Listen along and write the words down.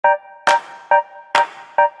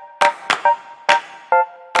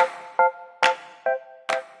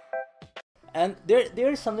And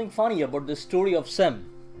there is something funny about the story of SEM.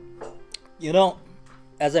 You know,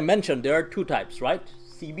 as I mentioned, there are two types, right?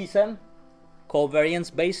 CB-SEM,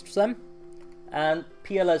 covariance-based SEM, and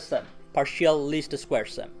PLS-SEM, partial least square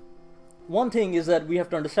SEM. One thing is that we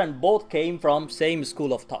have to understand both came from same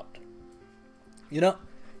school of thought. You know,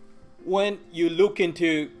 when you look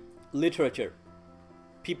into literature,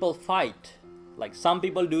 people fight. Like some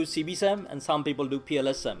people do CB-SEM and some people do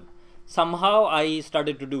PLS-SEM. Somehow I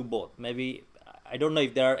started to do both. Maybe, I don't know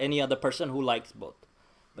if there are any other person who likes both.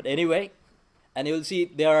 But anyway, and you'll see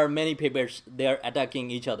there are many papers, they're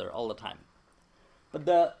attacking each other all the time. But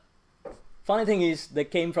the funny thing is they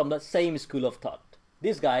came from the same school of thought.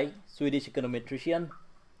 This guy, Swedish econometrician,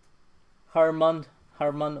 Herman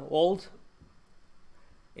Old,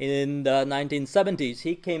 in the 1970s,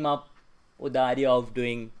 he came up with the idea of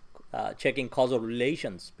doing checking causal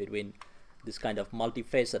relations between this kind of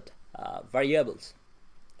multifaceted variables.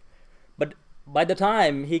 But by the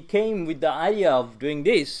time he came with the idea of doing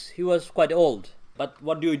this, he was quite old. But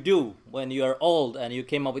what do you do when you are old and you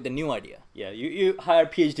came up with a new idea? Yeah, you hire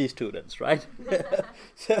PhD students, right?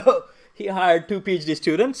 So he hired 2 PhD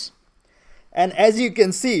students. And as you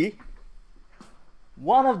can see,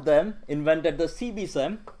 one of them invented the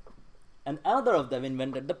CB-SEM and another of them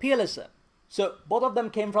invented the PLS-SEM. So both of them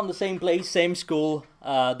came from the same place, same school.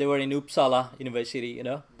 They were in Uppsala University, you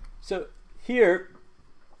know. So here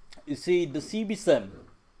you see the CB-SEM.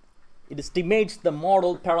 It estimates the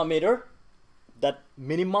model parameter that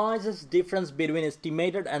minimizes difference between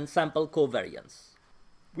estimated and sample covariance.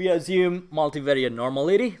 We assume multivariate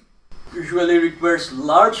normality. Usually requires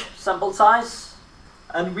large sample size,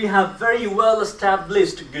 and we have very well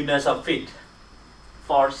established goodness of fit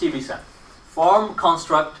for CB-SEM. Form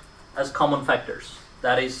construct as common factors.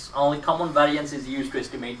 That is, only common variance is used to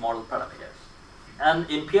estimate model parameters. And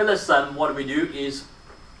in PLS-SEM, what we do is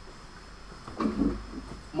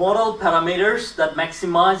model parameters that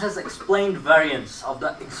maximizes explained variance of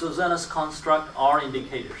the exogenous construct or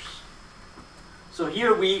indicators. So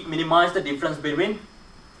here we minimize the difference between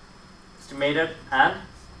estimated and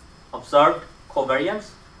observed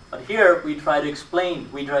covariance. But here we try to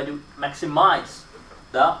maximize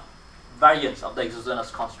the variance of the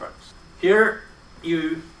exogenous constructs. Here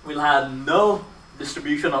you will have no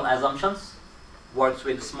distributional assumptions, works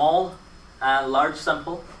with small and large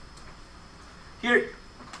sample. Here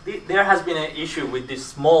there has been an issue with this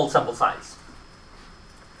small sample size.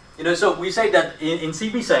 You know, so we say that in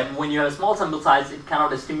CB-SEM, when you have a small sample size, it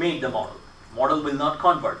cannot estimate the model. Model will not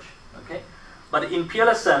converge. Okay, but in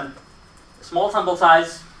PLS-SEM, small sample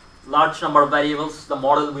size, large number of variables, the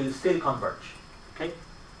model will still converge. Okay,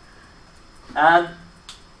 and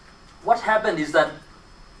what happened is that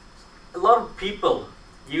a lot of people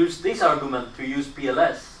use this argument to use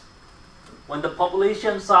PLS when the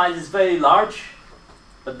population size is very large,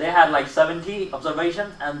 but they had like 70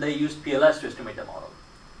 observation and they used PLS to estimate the model.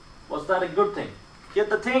 Was that a good thing? Yet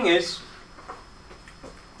the thing is,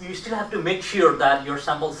 you still have to make sure that your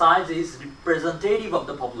sample size is representative of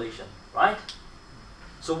the population, right?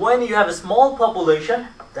 So when you have a small population,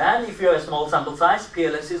 then if you have a small sample size,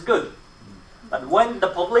 PLS is good. But when the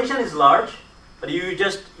population is large, but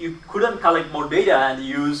you couldn't collect more data and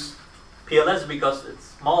use PLS because it's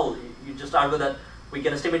small, you just argue that we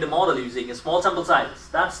can estimate the model using a small sample size.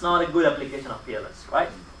 That's not a good application of PLS, right?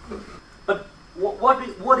 But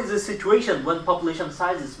what is the situation when population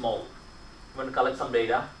size is small? You want to collect some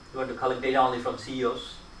data. You want to collect data only from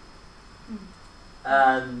CEOs.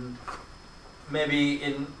 And maybe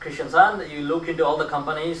in Kristiansand, you look into all the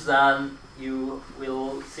companies and you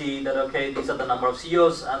will see that, okay, these are the number of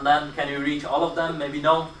CEOs, and then can you reach all of them? Maybe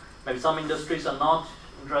no. Maybe some industries are not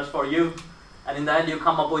interest for you. And in the end, you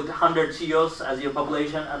come up with 100 CEOs as your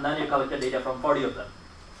population, and then you collect the data from 40 of them.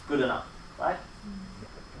 Good enough, right?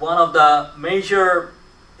 One of the major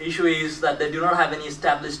issue is that they do not have any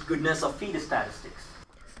established goodness of fit statistics.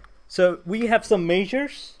 So we have some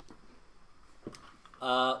measures.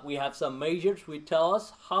 Which tell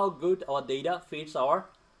us how good our data fits our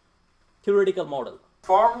theoretical model.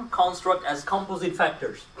 Form construct as composite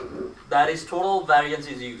factors. That is, total variance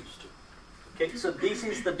is used. Okay, so this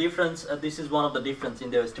is the difference. This is one of the difference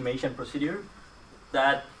in the estimation procedure.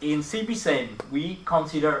 That in CB-SEM we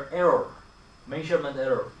consider error, measurement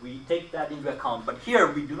error. We take that into account, but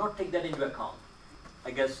here we do not take that into account.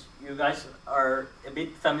 I guess you guys are a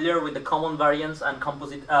bit familiar with the common variance and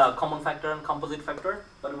composite, common factor and composite factor,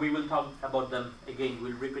 but we will talk about them again.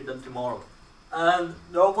 We'll repeat them tomorrow. And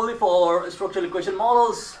normally for structural equation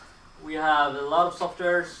models, we have a lot of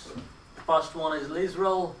softwares. The first one is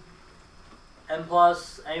Lisrel, M+,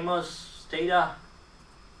 Amos, Stata.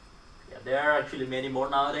 Yeah, there are actually many more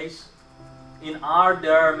nowadays. In R,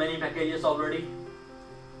 there are many packages already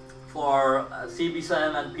for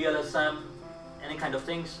CB-SEM and PLS-SEM, any kind of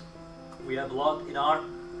things. We have a lot in R,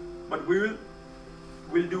 but we'll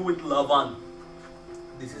do with Lavan.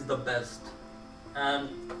 This is the best. And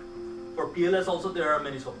for PLS also there are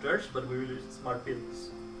many softwares, but we will use Smart PLS.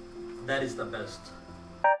 That is the best.